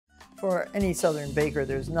For any Southern baker,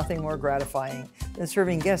 there's nothing more gratifying than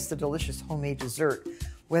serving guests a delicious homemade dessert,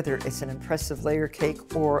 whether it's an impressive layer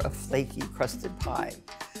cake or a flaky crusted pie.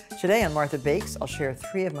 Today on Martha Bakes, I'll share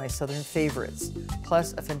 3 of my Southern favorites,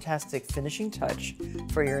 plus a fantastic finishing touch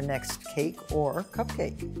for your next cake or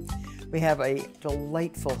cupcake. We have a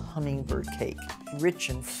delightful hummingbird cake, rich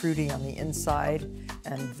and fruity on the inside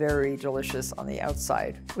and very delicious on the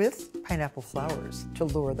outside, with pineapple flowers to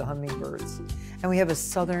lure the hummingbirds. And we have a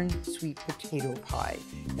Southern sweet potato pie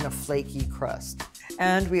in a flaky crust.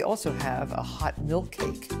 And we also have a hot milk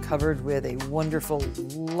cake covered with a wonderful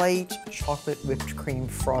light chocolate whipped cream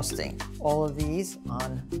frosting. All of these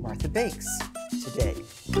on Martha Bakes today.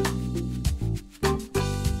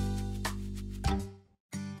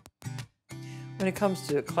 When it comes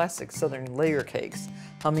to classic Southern layer cakes,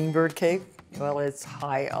 hummingbird cake, well, it's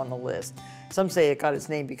high on the list. Some say it got its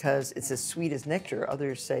name because it's as sweet as nectar.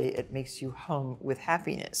 Others say it makes you hum with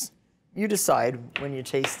happiness. You decide when you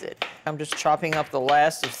taste it. I'm just chopping up the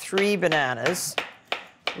last of 3 bananas,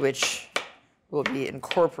 which will be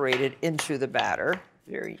incorporated into the batter.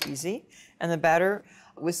 Very easy. And the batter,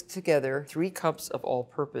 whisk together 3 cups of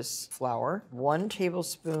all-purpose flour, 1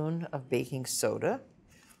 tablespoon of baking soda,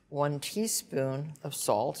 1 teaspoon of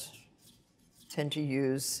salt. Tend to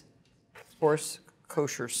use coarse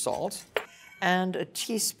kosher salt, and a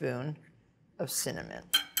teaspoon of cinnamon.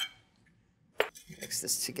 Mix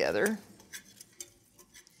this together.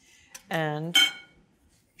 And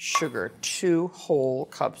sugar, 2 whole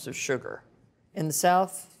cups of sugar. In the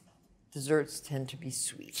South, desserts tend to be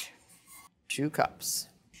sweet. 2 cups.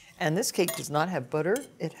 And this cake does not have butter,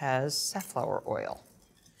 it has safflower oil.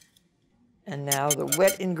 And now the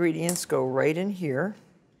wet ingredients go right in here.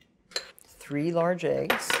 3 large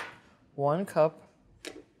eggs, 1 cup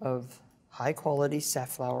of high-quality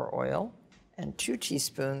safflower oil, and 2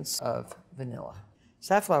 teaspoons of vanilla.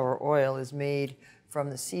 Safflower oil is made from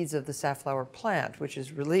the seeds of the safflower plant, which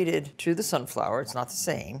is related to the sunflower. It's not the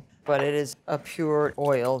same, but it is a pure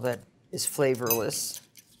oil that is flavorless.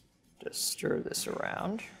 Just stir this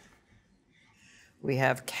around. We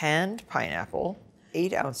have canned pineapple,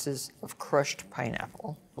 8 ounces of crushed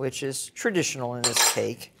pineapple, which is traditional in this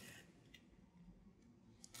cake.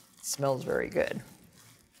 It smells very good.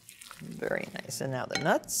 Very nice. And now the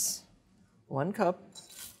nuts, 1 cup,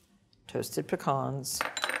 toasted pecans.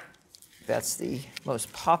 That's the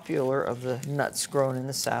most popular of the nuts grown in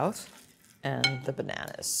the South, and the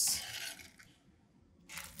bananas.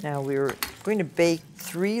 Now we're going to bake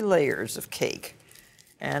 3 layers of cake,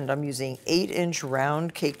 and I'm using 8-inch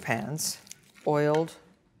round cake pans, oiled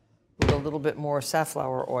with a little bit more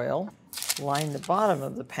safflower oil. Line the bottom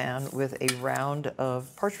of the pan with a round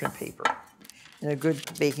of parchment paper. In a good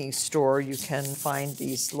baking store, you can find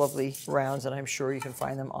these lovely rounds, and I'm sure you can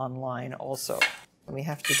find them online also. And we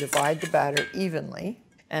have to divide the batter evenly,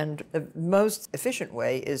 and the most efficient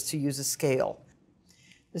way is to use a scale.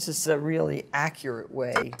 This is a really accurate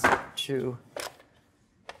way to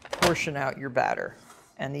portion out your batter.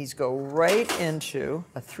 And these go right into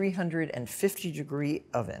a 350-degree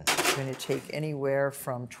oven. It's going to take anywhere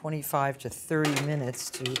from 25 to 30 minutes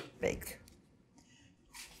to bake.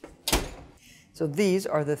 So these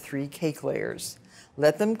are the 3 cake layers.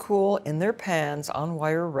 Let them cool in their pans on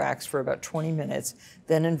wire racks for about 20 minutes,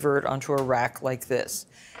 then invert onto a rack like this.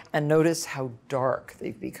 And notice how dark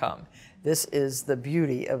they've become. This is the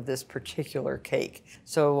beauty of this particular cake.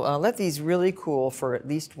 So let these really cool for at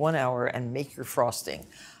least 1 hour and make your frosting.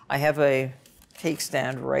 I have a cake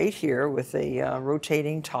stand right here with a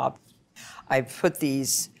rotating top. I put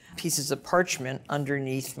these pieces of parchment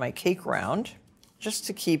underneath my cake round just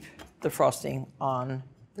to keep the frosting on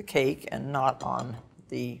the cake and not on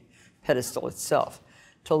the pedestal itself.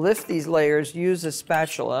 To lift these layers, use a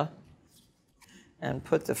spatula and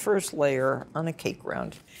put the first layer on a cake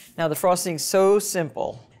round. Now the frosting's so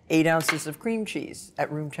simple. 8 ounces of cream cheese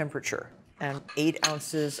at room temperature and 8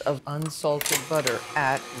 ounces of unsalted butter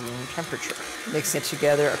at room temperature. Mix it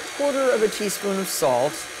together, 1/4 teaspoon of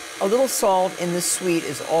salt. A little salt in the sweet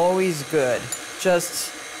is always good.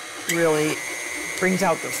 Just really brings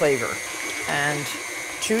out the flavor. And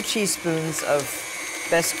 2 teaspoons of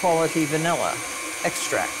best quality vanilla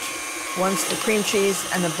extract. Once the cream cheese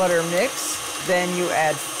and the butter mix, then you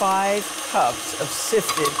add 5 cups of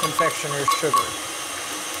sifted confectioner's sugar.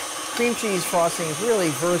 Cream cheese frosting is really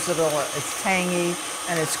versatile, it's tangy,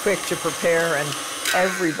 and it's quick to prepare, and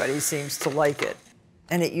everybody seems to like it.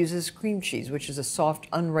 And it uses cream cheese, which is a soft,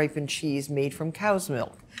 unripened cheese made from cow's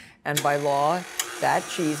milk. And by law, that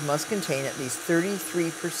cheese must contain at least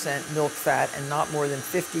 33% milk fat and not more than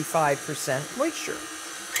 55% moisture.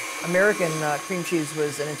 American cream cheese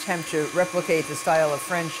was an attempt to replicate the style of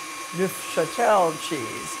French Neufchâtel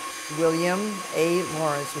cheese. William A.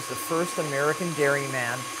 Lawrence was the first American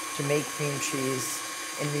dairyman to make cream cheese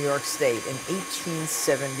in New York State in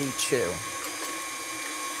 1872.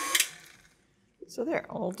 So there,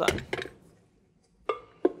 all done.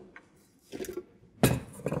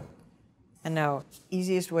 And now,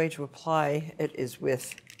 easiest way to apply it is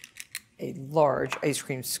with a large ice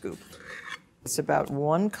cream scoop. It's about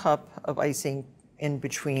 1 cup of icing in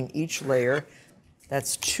between each layer.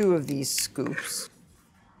 That's 2 of these scoops.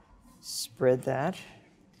 Spread that.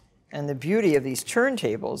 And the beauty of these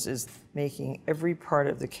turntables is making every part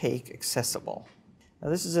of the cake accessible. Now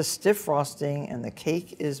this is a stiff frosting and the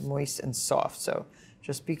cake is moist and soft, so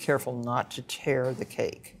just be careful not to tear the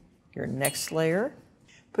cake. Your next layer.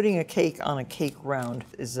 Putting a cake on a cake round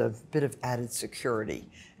is a bit of added security,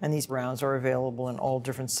 and these rounds are available in all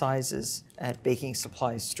different sizes at baking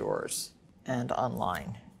supply stores and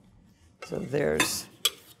online. So there's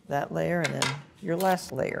that layer, and then your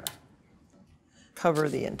last layer. Cover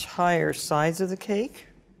the entire sides of the cake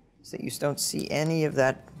so that you don't see any of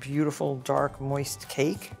that beautiful, dark, moist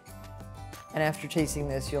cake. And after tasting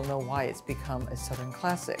this, you'll know why it's become a Southern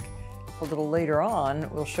classic. A little later on,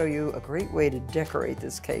 we'll show you a great way to decorate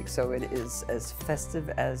this cake so it is as festive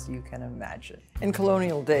as you can imagine. In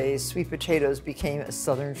colonial days, sweet potatoes became a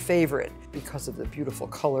Southern favorite because of the beautiful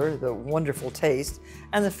color, the wonderful taste,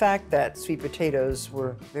 and the fact that sweet potatoes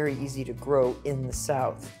were very easy to grow in the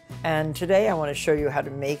South. And today I want to show you how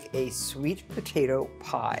to make a sweet potato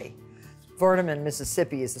pie. Vardaman,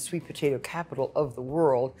 Mississippi is the sweet potato capital of the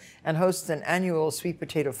world and hosts an annual sweet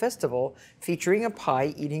potato festival featuring a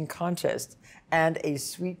pie eating contest and a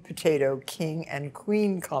sweet potato king and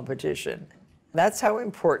queen competition. That's how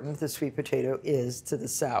important the sweet potato is to the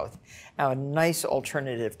South. Now, a nice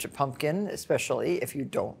alternative to pumpkin, especially if you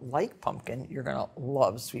don't like pumpkin, you're gonna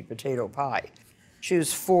love sweet potato pie.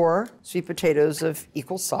 Choose 4 sweet potatoes of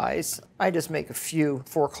equal size. I just make a few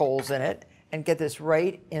fork holes in it and get this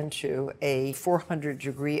right into a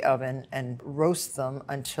 400-degree oven and roast them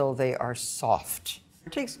until they are soft.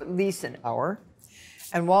 It takes at least an hour.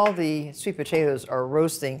 And while the sweet potatoes are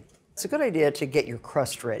roasting, it's a good idea to get your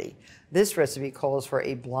crust ready. This recipe calls for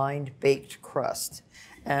a blind baked crust.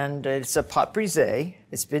 And it's a pâte brisée.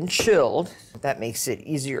 It's been chilled. That makes it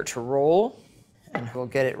easier to roll. And we'll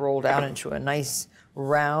get it rolled out into a nice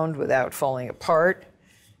round without falling apart.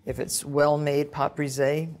 If it's well-made pâte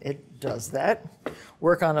brisée, it does that.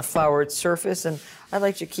 Work on a floured surface, and I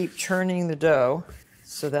like to keep churning the dough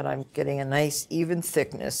so that I'm getting a nice even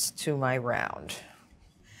thickness to my round.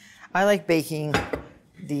 I like baking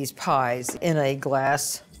these pies in a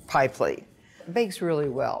glass pie plate. It bakes really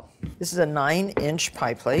well. This is a 9-inch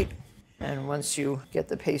pie plate, and once you get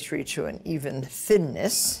the pastry to an even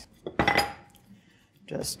thinness,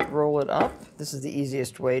 just roll it up. This is the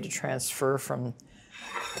easiest way to transfer from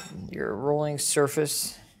your rolling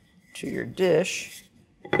surface to your dish.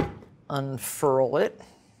 Unfurl it.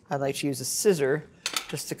 I like to use a scissor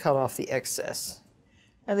just to cut off the excess.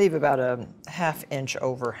 I leave about a 1/2 inch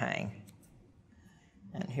overhang.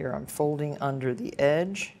 And here I'm folding under the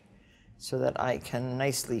edge so that I can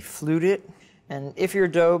nicely flute it. And if your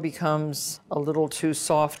dough becomes a little too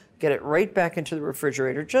soft, get it right back into the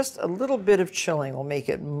refrigerator. Just a little bit of chilling will make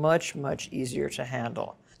it much, much easier to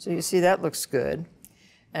handle. So you see that looks good.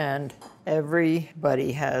 And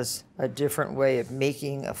everybody has a different way of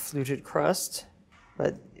making a fluted crust.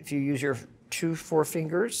 But if you use your 2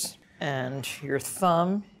 forefingers and your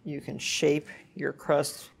thumb, you can shape your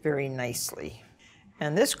crust very nicely.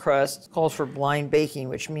 And this crust calls for blind baking,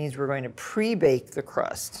 which means we're going to pre-bake the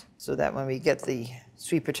crust so that when we get the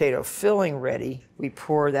sweet potato filling ready, we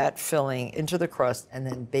pour that filling into the crust and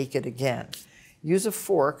then bake it again. Use a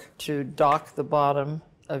fork to dock the bottom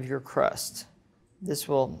of your crust. This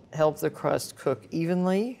will help the crust cook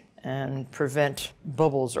evenly and prevent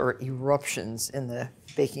bubbles or eruptions in the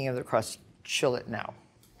baking of the crust. Chill it now.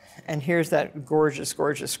 And here's that gorgeous,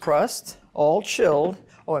 gorgeous crust, all chilled.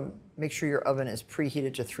 Oh, and make sure your oven is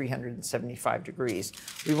preheated to 375 degrees.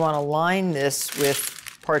 We want to line this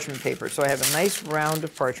with parchment paper. So I have a nice round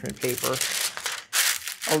of parchment paper.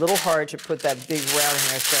 A little hard to put that big round in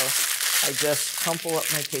there, so I just crumple up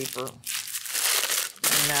my paper.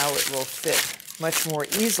 And now it will fit much more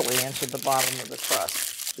easily into the bottom of the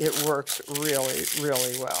crust. It works really,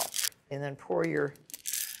 really well. And then pour your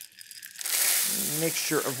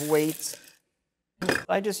mixture of weights.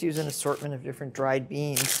 I just use an assortment of different dried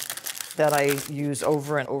beans that I use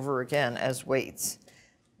over and over again as weights.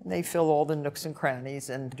 And they fill all the nooks and crannies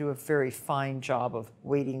and do a very fine job of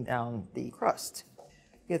weighting down the crust.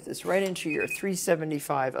 Get this right into your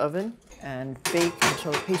 375 oven and bake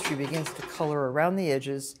until the pastry begins to color around the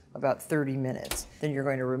edges a about 30 minutes. Then you're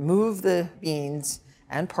going to remove the beans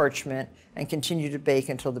and parchment and continue to bake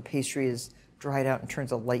until the pastry is dried out and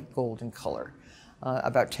turns a light golden color,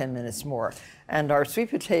 about 10 minutes more. And our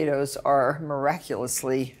sweet potatoes are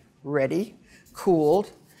miraculously ready,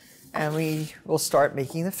 cooled, and we will start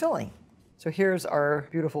making the filling. So here's our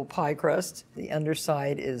beautiful pie crust. The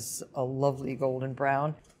underside is a lovely golden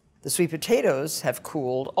brown. The sweet potatoes have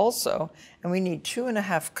cooled also, and we need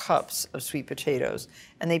 2½ cups of sweet potatoes,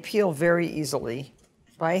 and they peel very easily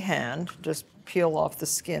by hand. Just peel off the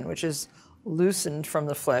skin, which is loosened from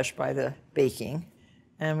the flesh by the baking.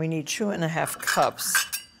 And we need 2½ cups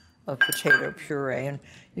of potato puree, and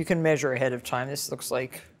you can measure ahead of time. This looks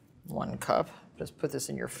like 1 cup. Just put this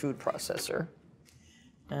in your food processor.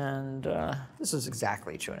 And this is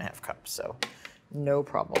exactly 2½ cups, so no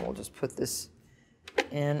problem. We'll just put this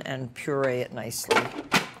in and puree it nicely.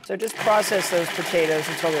 So just process those potatoes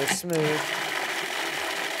until they're smooth.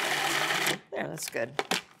 There, that's good.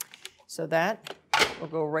 So that will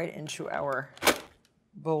go right into our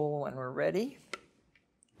bowl when we're ready.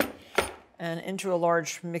 And into a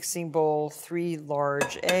large mixing bowl, 3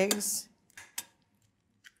 large eggs.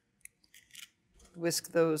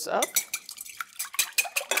 Whisk those up.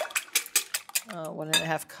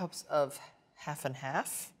 1½ cups of half and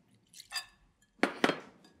half.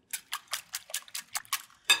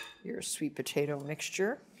 Your sweet potato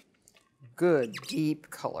mixture. Good, deep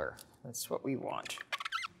color. That's what we want.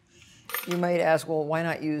 You might ask, well, why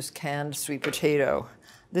not use canned sweet potato?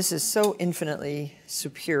 This is so infinitely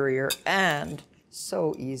superior and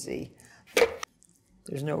so easy.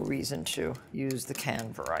 There's no reason to use the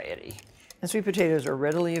canned variety. And sweet potatoes are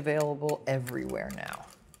readily available everywhere now.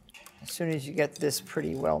 As soon as you get this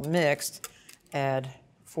pretty well mixed, add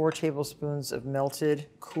 4 tablespoons of melted,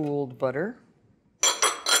 cooled butter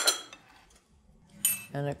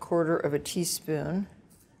and 1/4 teaspoon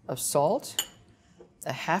of salt,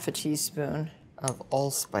 1/2 teaspoon of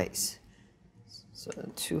allspice. So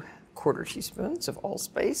 2/4 teaspoons of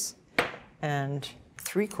allspice and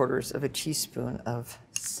 3/4 teaspoon of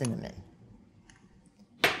cinnamon.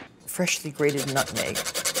 Freshly grated nutmeg,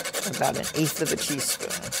 about 1/8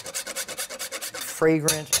 teaspoon.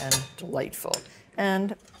 Fragrant and delightful.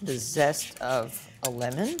 And the zest of a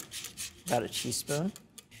lemon, about 1 teaspoon.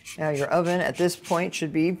 Now your oven at this point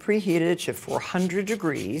should be preheated to 400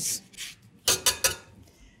 degrees.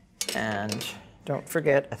 And don't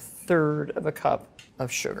forget 1/3 cup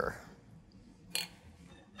of sugar.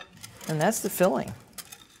 And that's the filling.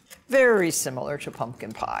 Very similar to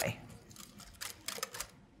pumpkin pie.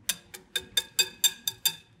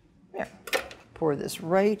 There. Pour this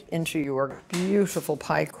right into your beautiful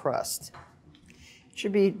pie crust. It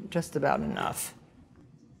should be just about enough.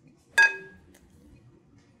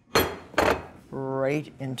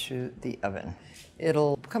 Right into the oven.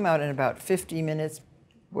 It'll come out in about 50 minutes.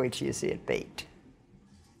 Wait till you see it baked.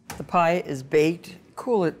 The pie is baked.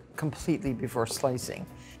 Cool it completely before slicing.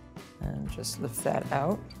 And just lift that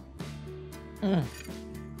out.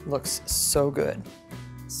 Looks so good.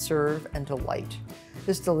 Serve and delight.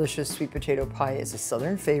 This delicious sweet potato pie is a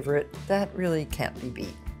Southern favorite that really can't be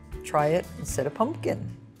beat. Try it instead of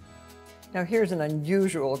pumpkin. Now here's an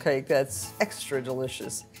unusual cake that's extra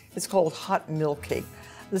delicious. It's called hot milk cake.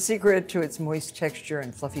 The secret to its moist texture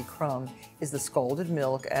and fluffy crumb is the scalded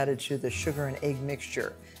milk added to the sugar and egg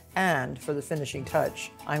mixture. And for the finishing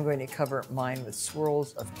touch, I'm going to cover mine with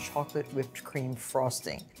swirls of chocolate whipped cream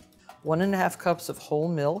frosting. 1½ cups of whole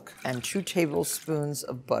milk and 2 tablespoons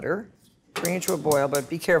of butter. Bring it to a boil, but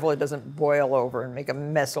be careful it doesn't boil over and make a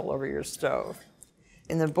mess all over your stove.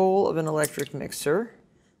 In the bowl of an electric mixer,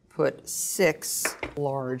 put 6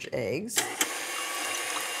 large eggs.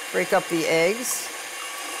 Break up the eggs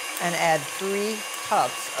and add 3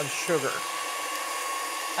 cups of sugar.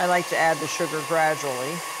 I like to add the sugar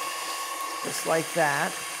gradually, just like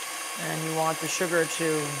that. And you want the sugar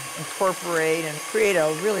to incorporate and create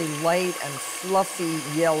a really light and fluffy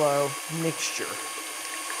yellow mixture.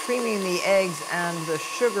 Creaming the eggs and the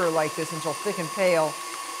sugar like this until thick and pale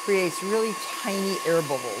creates really tiny air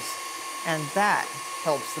bubbles, and that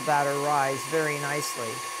helps the batter rise very nicely.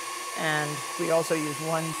 And we also use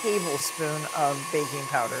 1 tablespoon of baking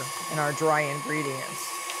powder in our dry ingredients.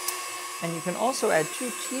 And you can also add 2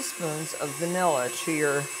 teaspoons of vanilla to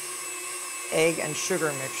your egg and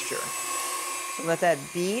sugar mixture. So let that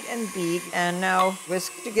beat and beat, and now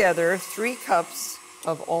whisk together 3 cups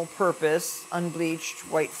of all-purpose unbleached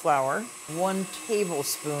white flour, 1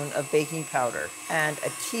 tablespoon of baking powder, and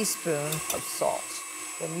 1 teaspoon of salt.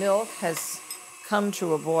 The milk has come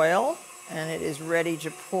to a boil, and it is ready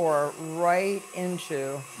to pour right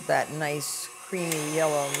into that nice creamy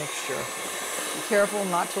yellow mixture. Be careful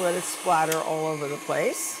not to let it splatter all over the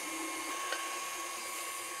place.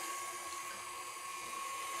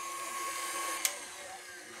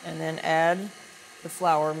 And then add the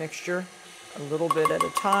flour mixture a little bit at a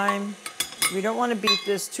time. We don't want to beat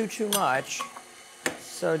this too much,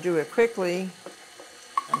 so do it quickly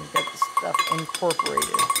and get the stuff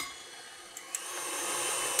incorporated.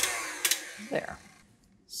 There.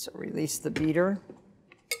 So release the beater.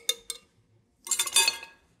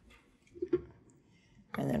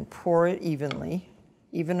 And then pour it evenly,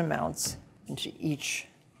 even amounts, into each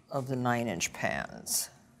of the 9-inch pans.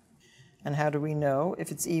 And how do we know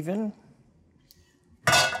if it's even?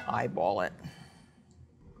 Eyeball it.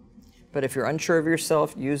 But if you're unsure of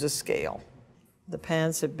yourself, use a scale. The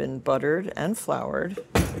pans have been buttered and floured.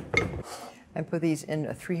 And put these in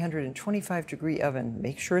a 325-degree oven.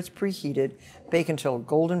 Make sure it's preheated. Bake until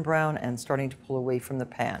golden brown and starting to pull away from the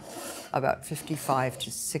pan. About 55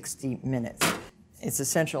 to 60 minutes. It's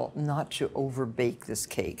essential not to overbake this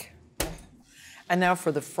cake. And now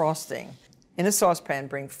for the frosting. In a saucepan,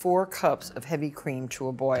 bring 4 cups of heavy cream to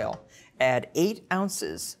a boil. Add 8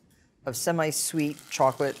 ounces of semi-sweet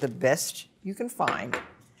chocolate, the best you can find,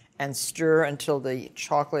 and stir until the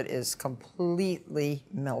chocolate is completely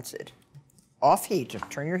melted. Off heat,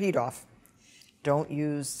 turn your heat off. Don't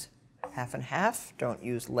use half and half, don't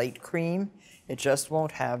use light cream. It just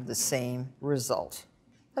won't have the same result.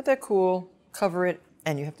 Let that cool, cover it,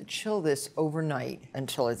 and you have to chill this overnight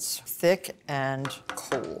until it's thick and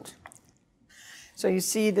cold. So you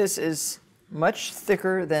see this is much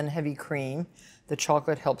thicker than heavy cream. The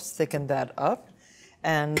chocolate helps thicken that up.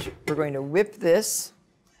 And we're going to whip this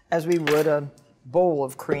as we would a bowl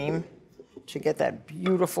of cream to get that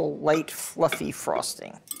beautiful, light, fluffy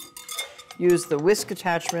frosting. Use the whisk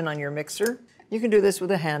attachment on your mixer. You can do this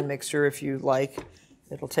with a hand mixer if you like.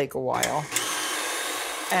 It'll take a while.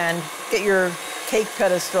 And get your cake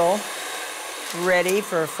pedestal ready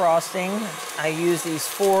for frosting. I use these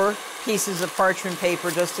 4 pieces of parchment paper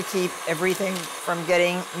just to keep everything from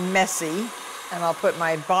getting messy. And I'll put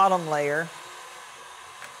my bottom layer.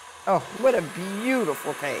 Oh, what a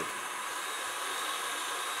beautiful cake.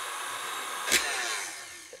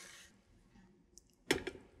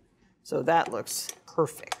 So that looks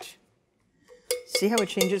perfect. See how it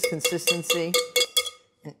changes consistency?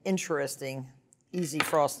 An interesting, easy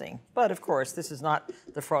frosting. But of course, this is not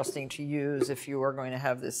the frosting to use if you are going to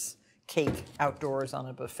have this cake outdoors on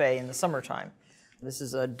a buffet in the summertime. This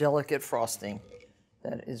is a delicate frosting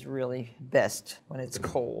that is really best when it's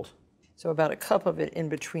cold. So about a cup of it in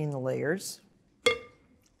between the layers.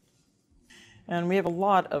 And we have a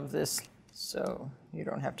lot of this, so you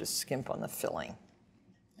don't have to skimp on the filling.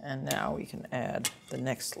 And now we can add the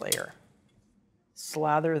next layer.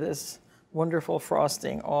 Slather this wonderful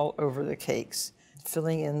frosting all over the cakes,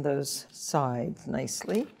 filling in those sides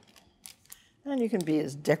nicely. And you can be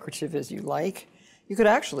as decorative as you like. You could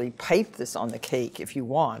actually pipe this on the cake if you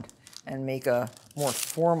want and make a more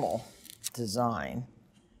formal design.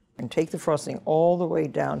 And take the frosting all the way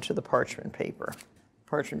down to the parchment paper.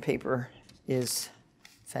 Parchment paper is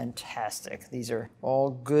fantastic. These are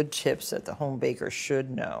all good tips that the home baker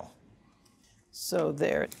should know. So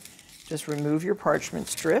there, just remove your parchment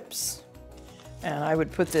strips. And I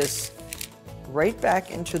would put this right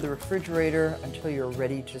back into the refrigerator until you're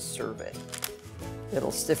ready to serve it.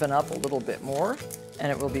 It'll stiffen up a little bit more,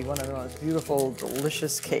 and it will be one of the most beautiful,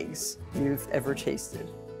 delicious cakes you've ever tasted.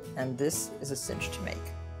 And this is a cinch to make.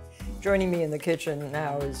 Joining me in the kitchen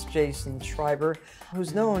now is Jason Schreiber,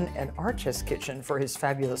 who's known at Our Test Kitchen for his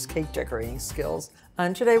fabulous cake decorating skills.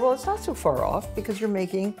 And today, well, it's not so far off because you're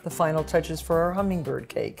making the final touches for our hummingbird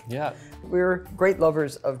cake. Yeah. We're great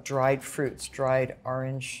lovers of dried fruits, dried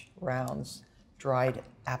orange rounds, dried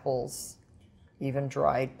apples, even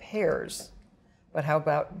dried pears. But how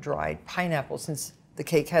about dried pineapple? Since the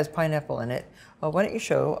cake has pineapple in it, why don't you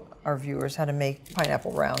show our viewers how to make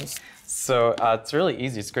pineapple rounds? So it's really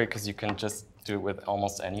easy. It's great because you can just do it with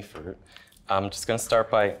almost any fruit. I'm just going to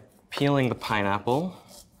start by peeling the pineapple,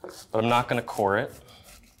 but I'm not going to core it.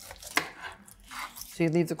 So you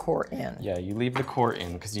leave the core in? Yeah, you leave the core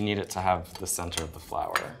in because you need it to have the center of the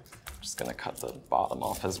flour. I'm just going to cut the bottom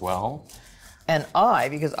off as well. And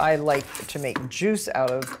because I like to make juice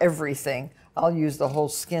out of everything, I'll use the whole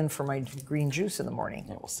skin for my green juice in the morning.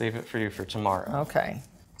 Yeah, we'll save it for you for tomorrow. Okay.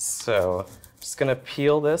 So I'm just going to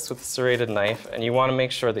peel this with a serrated knife, and you want to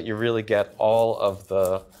make sure that you really get all of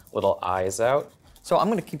the little eyes out. So I'm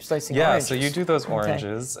going to keep slicing Yeah, oranges. so you do those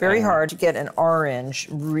oranges. Okay. Very hard to get an orange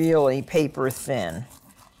really paper thin.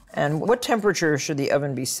 And what temperature should the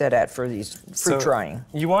oven be set at for these fruit drying?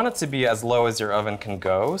 You want it to be as low as your oven can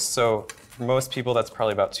go. So for most people, that's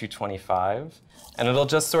probably about 225. And it'll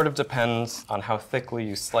just sort of depend on how thickly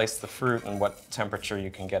you slice the fruit and what temperature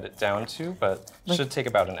you can get it down to, but it should take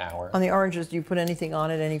about an hour. On the oranges, do you put anything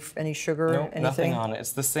on it? Any sugar? No, anything? nothing on it.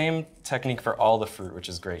 It's the same technique for all the fruit, which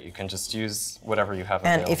is great. You can just use whatever you have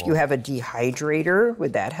available. And if you have a dehydrator,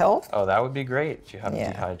 would that help? Oh, that would be great if you have a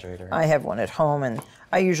dehydrator. I have one at home, and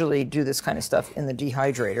I usually do this kind of stuff in the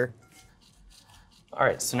dehydrator. All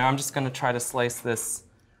right, so now I'm just going to try to slice this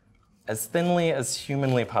as thinly as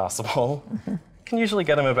humanly possible. You can usually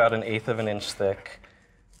get them about 1/8 of an inch thick.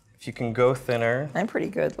 If you can go thinner. I'm pretty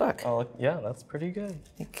good, look. Oh, yeah, that's pretty good.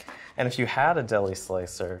 And if you had a deli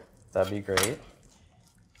slicer, that'd be great.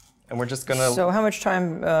 And we're just gonna... So how much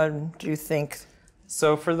time do you think?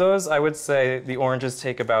 So for those, I would say the oranges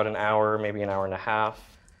take about an hour, maybe an hour and a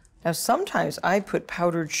half. Now sometimes I put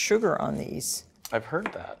powdered sugar on these. I've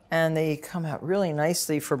heard that. And they come out really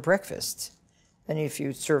nicely for breakfast. And if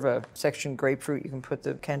you serve a section grapefruit, you can put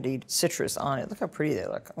the candied citrus on it. Look how pretty they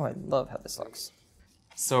look. Oh, I love how this looks.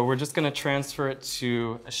 So we're just going to transfer it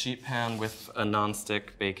to a sheet pan with a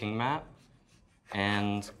nonstick baking mat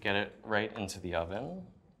and get it right into the oven.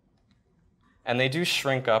 And they do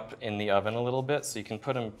shrink up in the oven a little bit, so you can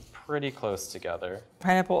put them pretty close together.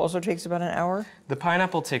 Pineapple also takes about an hour? The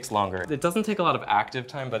pineapple takes longer. It doesn't take a lot of active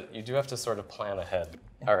time, but you do have to sort of plan ahead.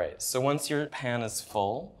 All right, so once your pan is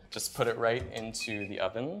full, just put it right into the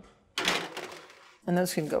oven. And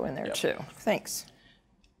those can go in there too. Thanks.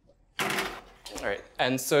 All right,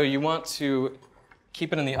 and so you want to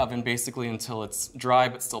keep it in the oven basically until it's dry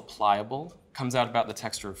but still pliable. Comes out about the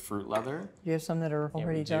texture of fruit leather. Do you have some that are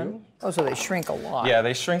already done? Oh, so they shrink a lot. Yeah,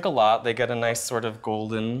 they shrink a lot. They get a nice sort of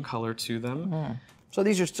golden color to them. So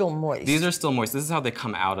these are still moist? These are still moist. This is how they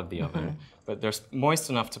come out of the oven. But they're moist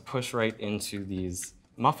enough to push right into these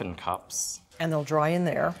muffin cups. And they'll dry in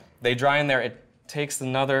there? They dry in there. It takes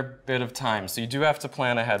another bit of time. So you do have to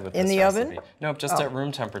plan ahead with this recipe. In the oven? Nope, just at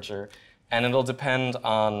room temperature. And it'll depend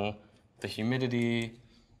on the humidity,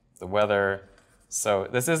 the weather. So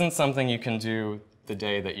this isn't something you can do the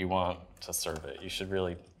day that you want to serve it. You should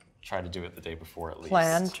really try to do it the day before at least.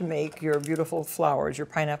 Plan to make your beautiful flowers, your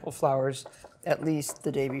pineapple flowers, at least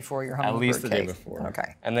the day before your hummingbird cake. At least the day before.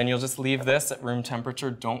 Okay. And then you'll just leave this at room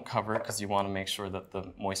temperature. Don't cover it because you want to make sure that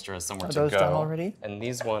the moisture has somewhere to go. Are those done already? And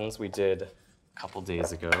these ones we did a couple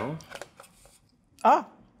days ago. Ah.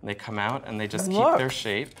 They come out and they just keep their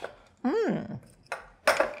shape.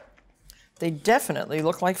 They definitely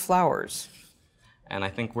look like flowers. And I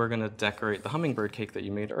think we're going to decorate the hummingbird cake that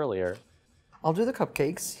you made earlier. I'll do the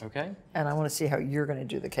cupcakes. Okay. And I want to see how you're going to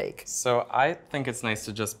do the cake. So I think it's nice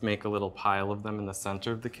to just make a little pile of them in the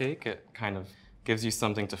center of the cake. It kind of gives you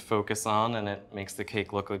something to focus on, and it makes the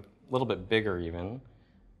cake look a little bit bigger even.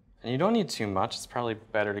 And you don't need too much. It's probably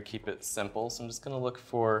better to keep it simple. So I'm just going to look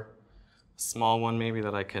for a small one maybe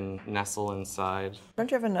that I can nestle inside. Don't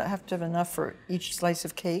you have to have enough for each slice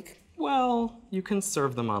of cake? Well, you can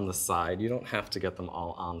serve them on the side. You don't have to get them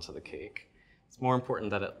all onto the cake. It's more important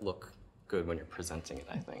that it look good when you're presenting it,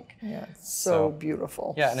 I think. Yeah, it's so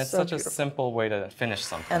beautiful. Yeah, and it's such beautiful. a simple way to finish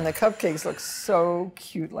something. And the cupcakes look so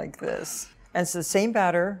cute like this. And it's the same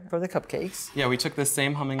batter for the cupcakes. Yeah, we took the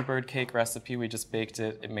same hummingbird cake recipe. We just baked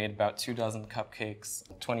it. It made about 2 dozen cupcakes,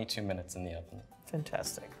 22 minutes in the oven.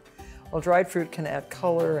 Fantastic. Well, dried fruit can add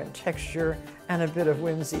color and texture and a bit of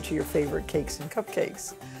whimsy to your favorite cakes and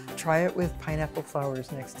cupcakes. Try it with pineapple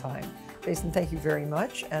flowers next time. Jason, thank you very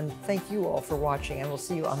much, and thank you all for watching, and we'll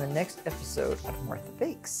see you on the next episode of Martha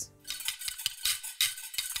Bakes.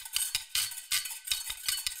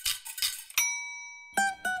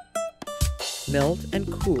 Melt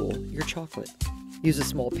and cool your chocolate. Use a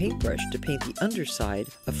small paintbrush to paint the underside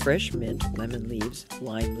of fresh mint, lemon leaves,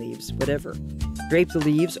 lime leaves, whatever. Drape the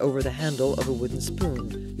leaves over the handle of a wooden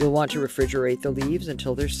spoon. You'll want to refrigerate the leaves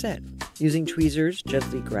until they're set. Using tweezers,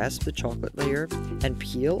 gently grasp the chocolate layer and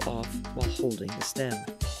peel off while holding the stem.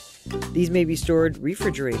 These may be stored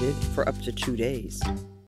refrigerated for up to 2 days.